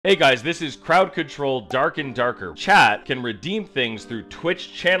Hey guys, this is Crowd Control Dark and Darker. Chat can redeem things through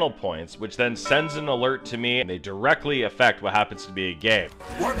Twitch channel points, which then sends an alert to me, and they directly affect what happens to be a game.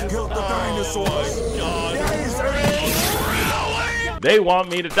 What killed the dinosaurs? They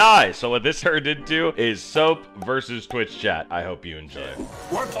want me to die, so what this turned into is Soap versus Twitch chat. I hope you enjoy it.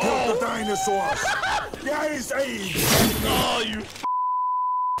 What killed the dinosaurs? Guys, aid! Oh, you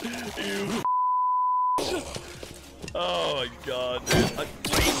Oh my god, dude.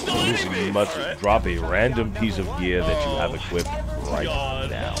 You must drop a random piece of gear that you have equipped right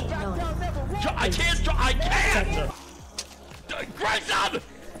now. I can't! I can't! Grayson!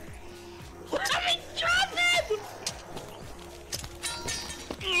 Let me drop it!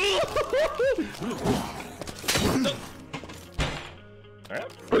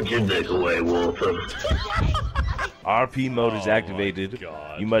 Put your dick away, Walter. RP mode is activated.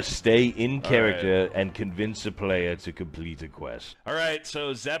 God. You must stay in character and convince a player to complete a quest. Alright,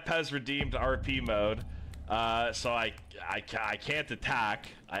 so Zep has redeemed RP mode. So I can't attack.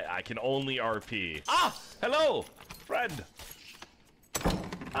 I can only RP. Ah! Hello! Friend!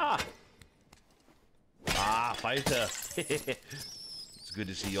 Fighter! It's good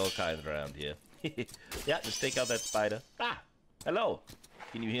to see your kind around here. Yeah, just take out that spider. Hello!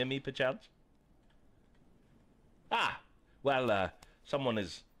 Can you hear me, perchance? Well, someone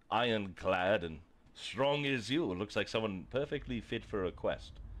as ironclad and strong as you. Looks like someone perfectly fit for a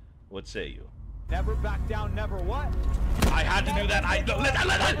quest. What say you? Never back down, never what? I had to do that.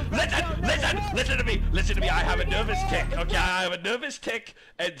 Listen to me. Listen to me. I have a nervous tick. Okay, I have a nervous tick,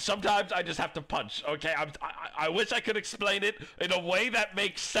 and sometimes I just have to punch. Okay, I wish I could explain it in a way that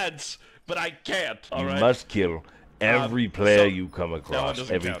makes sense, but I can't. All right. You must kill every player you come across,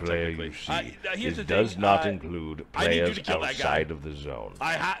 every count, player you see. Here's the It does thing, not include I need you players to kill that guy. outside of the zone.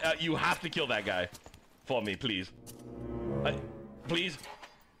 You have to kill that guy for me, please. Please.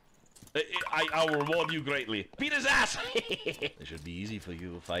 I will reward you greatly. Beat his ass! It should be easy for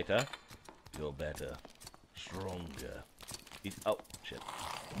you, fighter. You're better. Stronger. Oh, shit.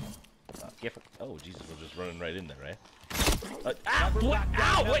 Careful. Oh, Jesus, we're just running right in there, right?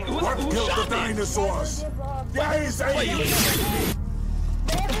 Ow! Wait, who What killed shot the me? dinosaurs? Guys, aid!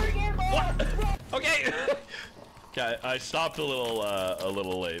 What? Okay! Okay, I stopped a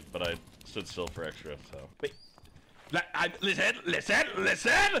little late, but I stood still for extra, so. Wait.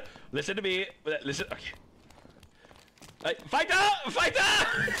 Listen to me. Listen. Okay. Fighter!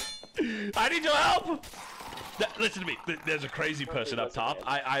 I need your help. Listen to me. There's a crazy person up top.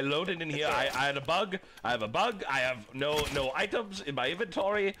 I loaded in here. I had a bug. I have a bug. I have no items in my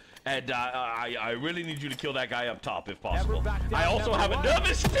inventory, and I really need you to kill that guy up top if possible. I also have a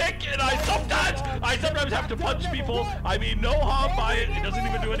nervous tick, and I sometimes have to punch people. I mean, no harm by it. It doesn't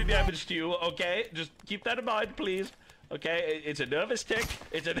even do any damage to you. Okay, just keep that in mind, please. Okay, it's a nervous tick.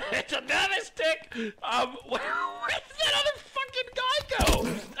 It's a nervous tick. Where'd that other fucking guy go?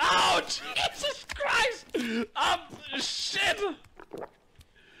 Oh, Jesus Christ! Shit!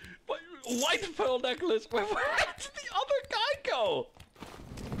 White pearl necklace. Where did the other guy go?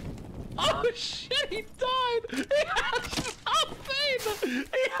 Oh shit! He died. He has nothing.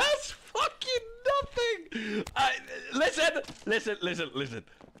 He has fucking nothing.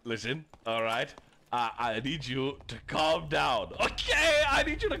 Listen. All right. I need you to calm down. Okay, I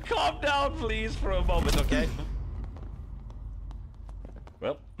need you to calm down, please, for a moment, okay?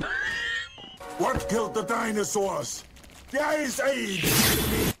 Well. What killed the dinosaurs? Guys, aid!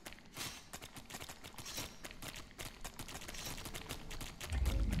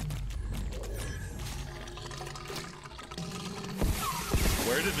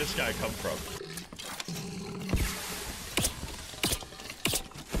 Where did this guy come from?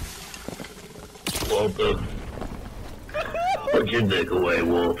 Walter. Put your dick away,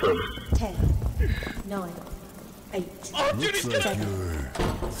 Walter. 10, 9, 8, Oh, dude, he's gonna...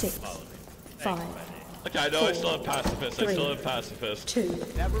 7, 6, 5, Okay, I know I still have pacifist. I still have pacifist. 2,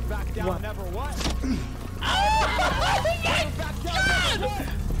 Never back down, What? never what?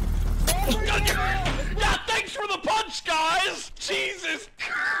 Yeah, thanks for the punch, guys! Jesus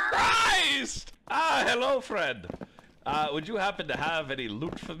Christ! Hello, friend. Would you happen to have any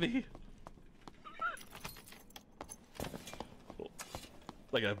loot for me?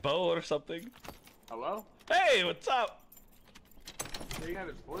 Like a bow or something? Hello? Hey, what's up? Do you have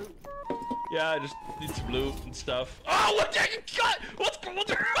his flute? Yeah, I just need some loot and stuff. Oh, what's wrong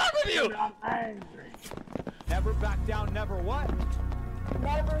with you? I'm angry. Never back down, never what?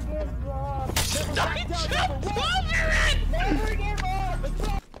 Never give up. I jumped over it! Never give up.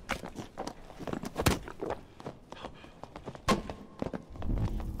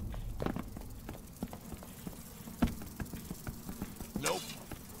 Nope.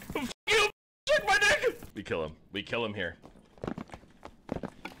 kill him. We kill him here. There,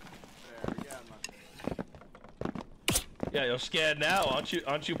 we got him. Yeah, you're scared now, aren't you?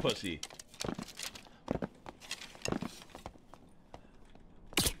 Aren't you, pussy?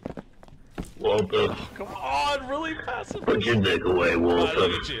 Walter, Come on, really passive. put your dick away, Walter.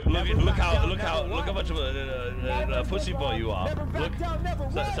 Look at you. Look how much of a pussy boy you are. Look,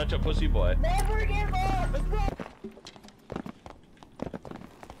 such a pussy boy. Never give up.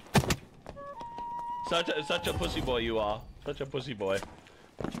 Such a pussy boy you are. Such a pussy boy.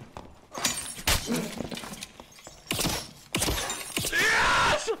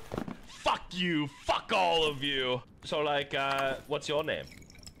 Yes! Fuck you. Fuck all of you. So like, what's your name?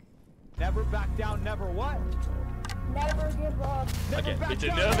 Never back down, never what? Never give up. Okay, it's a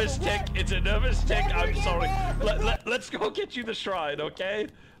nervous tick. It's a nervous tick. I'm sorry. Let's go get you the shrine, okay?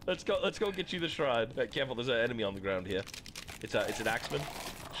 Let's go get you the shrine. Careful, there's an enemy on the ground here. It's an axeman.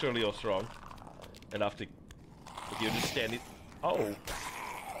 Surely you're strong enough to. If you're just standing. Oh.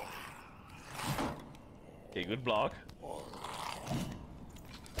 Okay, good block.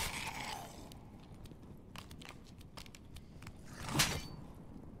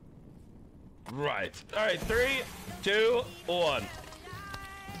 Right. All right. 3, 2, 1.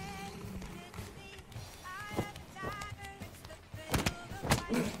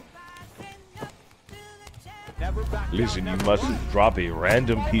 Never back down, Listen, you never must what? drop a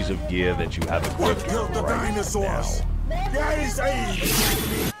random piece of gear that you have What equipped killed the right dinosaurs? now. That is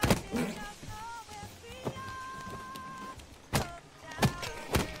aid!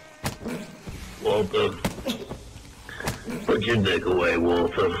 Walter, put your dick away,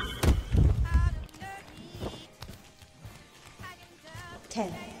 Walter.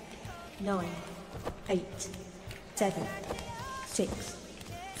 10, 9, 8, 7, 6,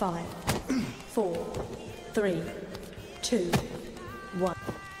 5, 4, 3, 2, 1.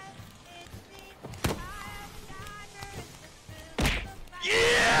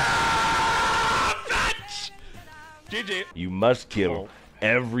 Yeah, bitch! GG. You must kill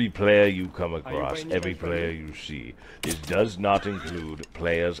every player you come across, playing every Smash Bros? player you see. This does not include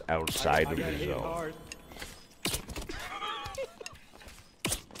players outside of the zone.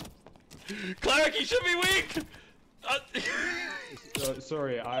 Cleric, he should be weak.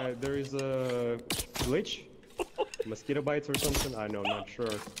 Sorry, there is a glitch? Mosquito bites or something? I know, not sure.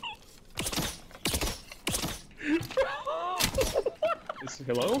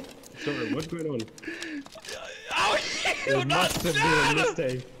 Hello? Sorry, what's going on? Oh, you It must have been a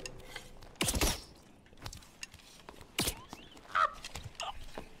mistake.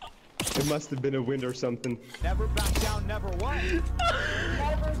 It must have been a wind or something. Never back down, never what?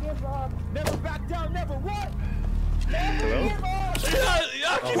 Never give up. Never back down, never what? Hello?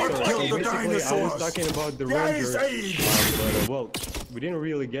 Yeah, Oh, What sorry, killed the basically, I was dinosaurs? talking about the That ranger, is aid! but well, we didn't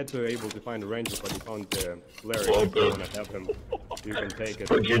really get to able to find the ranger, but we found the Larry. If you Walter. wanna have him, you can take it.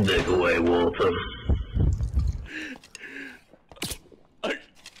 Put your dick away, Walter.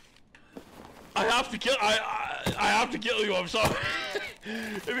 I have to kill. I have to kill you. I'm sorry.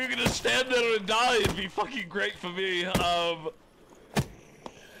 If you're gonna stand there and die, it'd be fucking great for me.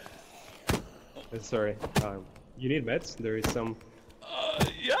 Sorry, you need meds? There is some...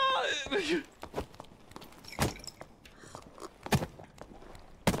 Yeah.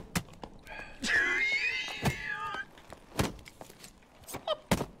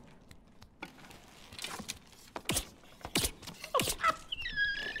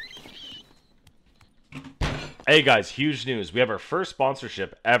 Hey guys, huge news. We have our first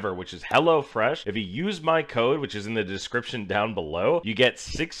sponsorship ever, which is HelloFresh. If you use my code, which is in the description down below, you get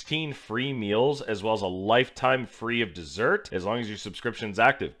 16 free meals as well as a lifetime free of dessert as long as your subscription's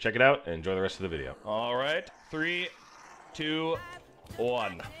active. Check it out and enjoy the rest of the video. All right. 3, 2,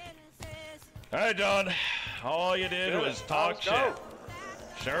 1. All right, John. All you did was talk shit.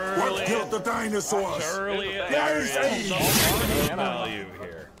 Surely, What killed the dinosaurs? surely That is there is aid! some value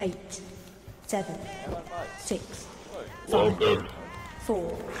here. 8, 7, 6, Walter,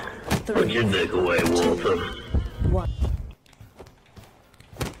 4, put your 3, dick away, Walter. 1.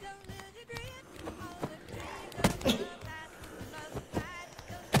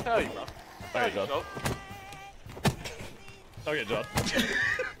 Tell you, bro. Tell you, John. so. Okay, John.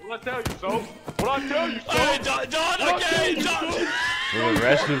 What I tell you, so? What I tell you, so? Hey, John. Okay, John. For the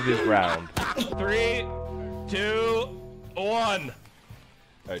rest of this round, 3, 2, 1. All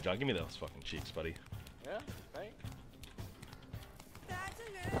right, John, give me those fucking cheeks, buddy. Yeah, thanks.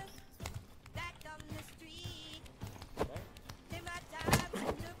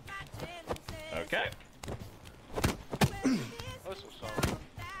 Okay. That's what's up.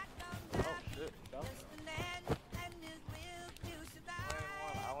 Oh, shit. Dumb.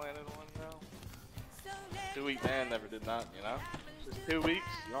 I landed one now. 2-week man never did not, you know? It's just 2 weeks,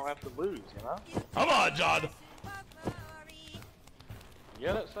 you don't have to lose, you know? Come on, John. You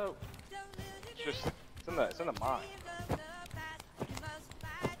get it? So, it's just, it's in the mind.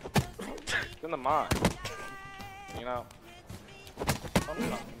 It's in the mind. You know?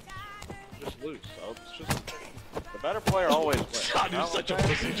 Sometimes, just lose, so it's just, the better player always wins. John, you're such a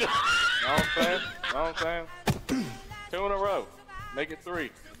pussy, John. You know what I'm saying? You know what I'm saying? 2 in a row. Make it 3.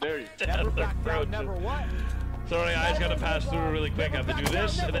 I dare you. Never back down, never what? Sorry, I just gotta pass through really quick. I have to do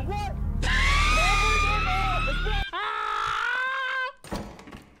this. And then...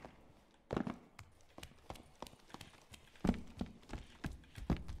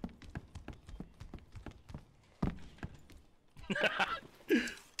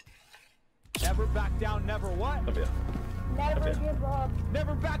 Never back down, never what? Up here. Never give up.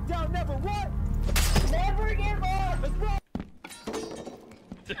 Never back down, never what? Never give up. Let's go.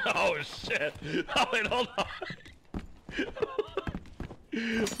 Oh shit! Oh wait, hold on.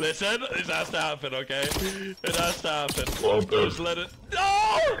 Listen, this has to happen, okay? It has to happen. Walter. Just let it.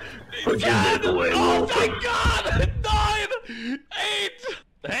 No! Put your dick away, Oh Walter. thank God! 9,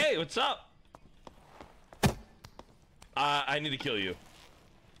 8. Hey, what's up? I need to kill you.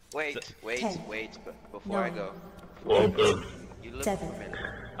 Wait, Ten. wait, before I go. Walter. You look 7,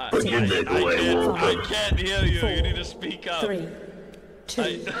 Put your dick away, Walter. I can't hear you. 4, You need to speak up. 3,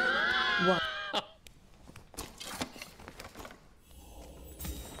 2, 1.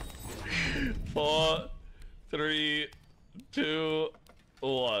 4, 3, 2,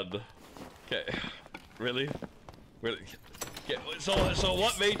 1. Okay. Really? Really? Okay. So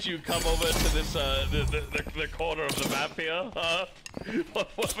what made you come over to this the corner of the map here? Huh?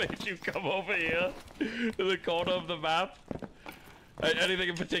 What made you come over here to the corner of the map? Anything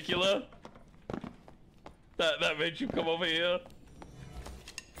in particular that made you come over here?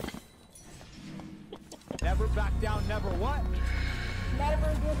 Never back down, never what?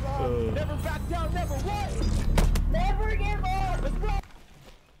 Never give up. Never back down, never what? Never give up. Let's go.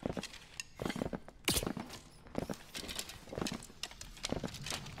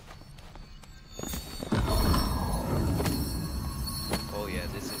 Oh yeah,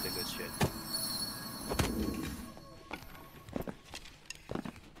 this is the good shit.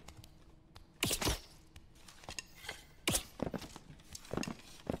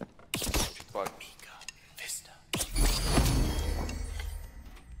 Fuck.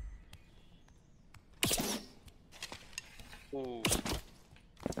 Ooh.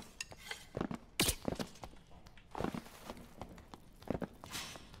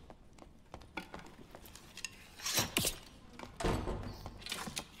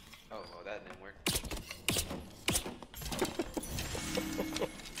 Oh, that didn't work.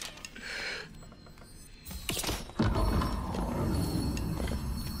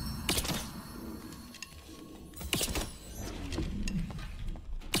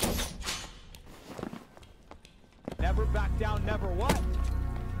 Never back down, never what?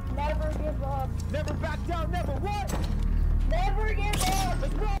 Never give up. Never back down, never what? Never give up.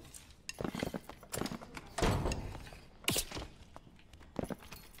 Let's go.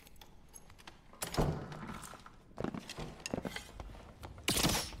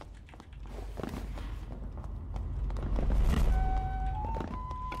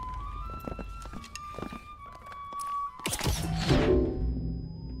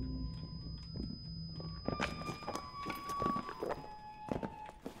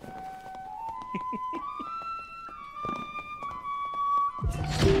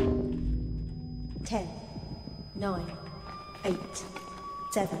 Ten, 9, 8,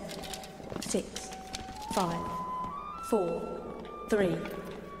 7, 6, 5, 4, 3,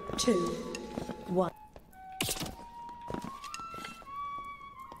 2, 1.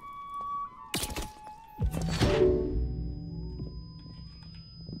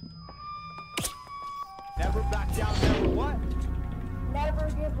 Never back down, never what? Never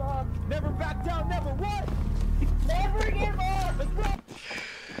give up. Never back down, never what? Never give up. Let's go.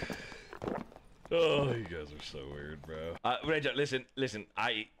 Oh, you guys are so weird, bro. Ranger, listen.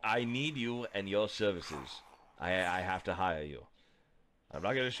 I need you and your services. I have to hire you. I'm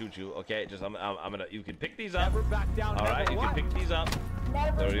not gonna shoot you, okay? Just I'm gonna. You can pick these up. Never back down, All never right, you what? can pick these up.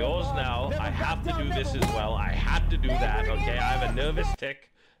 Never They're give yours up. now. Never I have to back do down, this never as what? well. I have to do Never that, give okay? I have a up. nervous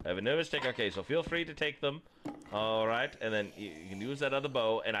tick. Okay, so feel free to take them. All right, and then you can use that other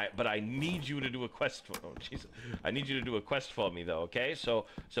bow. But I need you to do a quest for. Oh, Jesus! I need you to do a quest for me, though. Okay? So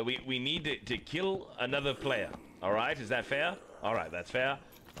we need to kill another player. All right? Is that fair? All right, that's fair.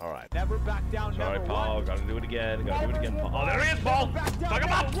 All right. Never back down, Sorry, never Paul. what? Gotta do it again. Never give Oh, there he is, Paul. Never back down, Fuck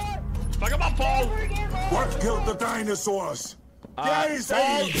him up. never what? Fuck him up, Paul. Never give up. What killed the dinosaurs? Yes,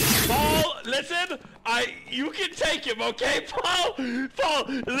 Paul, listen, you can take him, okay, Paul? Paul,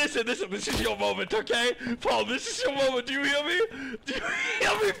 listen, this is your moment, okay? Paul, this is your moment, do you hear me? Do you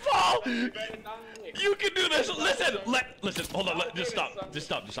hear me, Paul? You can do this, listen, hold on, just stop, hold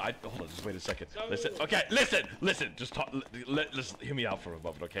on, just wait a second, listen, okay, listen, just talk, listen, hear me out for a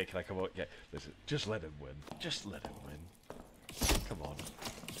moment, okay, can I come over, okay, listen, just let him win, come on.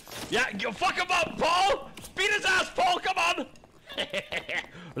 Yeah, you fuck him up, Paul! Beat his ass, Paul, come on!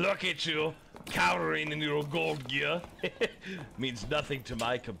 Look at you, cowering in your gold gear. Means nothing to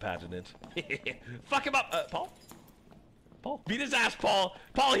my compatriot. Fuck him up, Paul. Paul, beat his ass, Paul.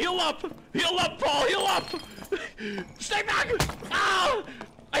 Paul, heal up, Paul, heal up. Stay back. Ah,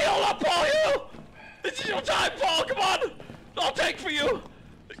 heal up, Paul, heal. This is your time, Paul. Come on, I'll take for you.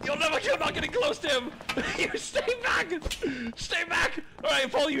 You're not getting close to him. You stay back. All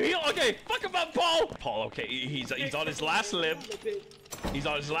right, Paul, you heal. Okay, fuck him up, Paul. Paul, okay, he's on his last limb. Fuck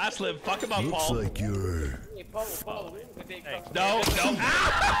him up, Paul. Looks like you're... Hey, Paul. Hey. No.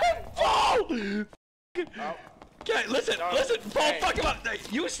 Ah! Paul! Okay, listen, Paul, fuck him up.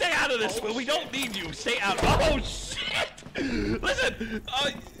 You stay out of this. We don't need you. Stay out. Oh, shit. Listen.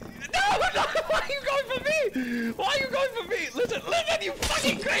 No, why are you going for me? Listen, you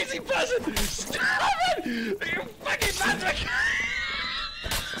fucking crazy person. Stop it. You fucking magic.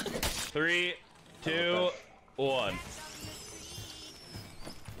 3, 2, 1.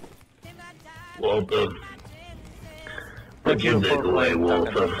 Walter. Put your dick away,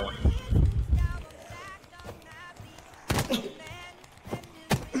 Walter.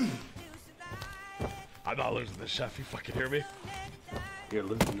 I'm not losing this, Chef. You fucking hear me? You're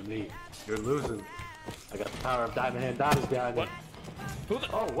losing to me. You're losing. I got the power of Diamond Hand Diamonds behind me. Who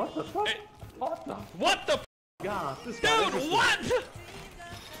the? Oh, what the fuck? Hey. What the? What the? God, this guy. Dude, what?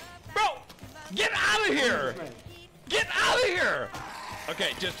 Bro, get out of here! Get out of here!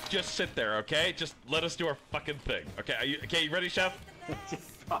 Okay, just sit there, okay? Just let us do our fucking thing. Okay, you ready, Chef?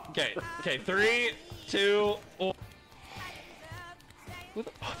 Okay, 3, 2, 1. Who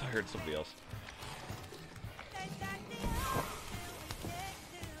the? Oh, I heard somebody else.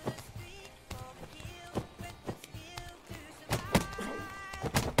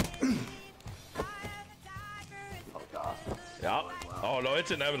 Yeah. Oh no,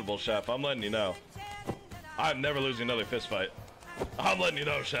 it's inevitable, Chef. I'm letting you know. I'm never losing another fist fight. I'm letting you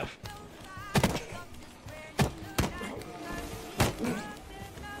know, Chef.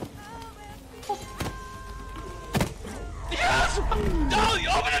 Yes! No!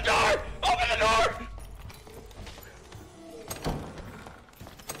 Open the door! Open the door!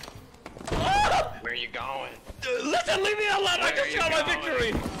 Where are you going? Listen, leave me alone! I just got my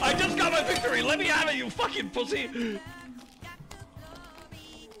victory! I just got my victory! Let me out of you, fucking pussy!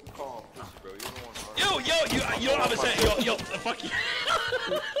 Yo, you don't have a set. Yo, fuck you.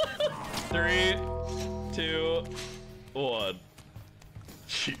 3, 2, 1.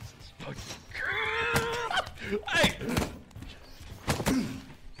 Jesus fucking Christ. Hey!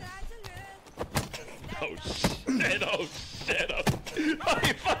 Oh shit,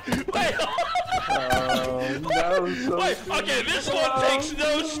 Wait, No, wait, okay, this one takes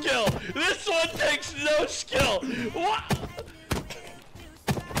no skill. What?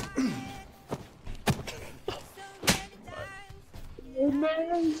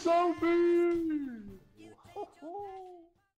 Man, Soapy!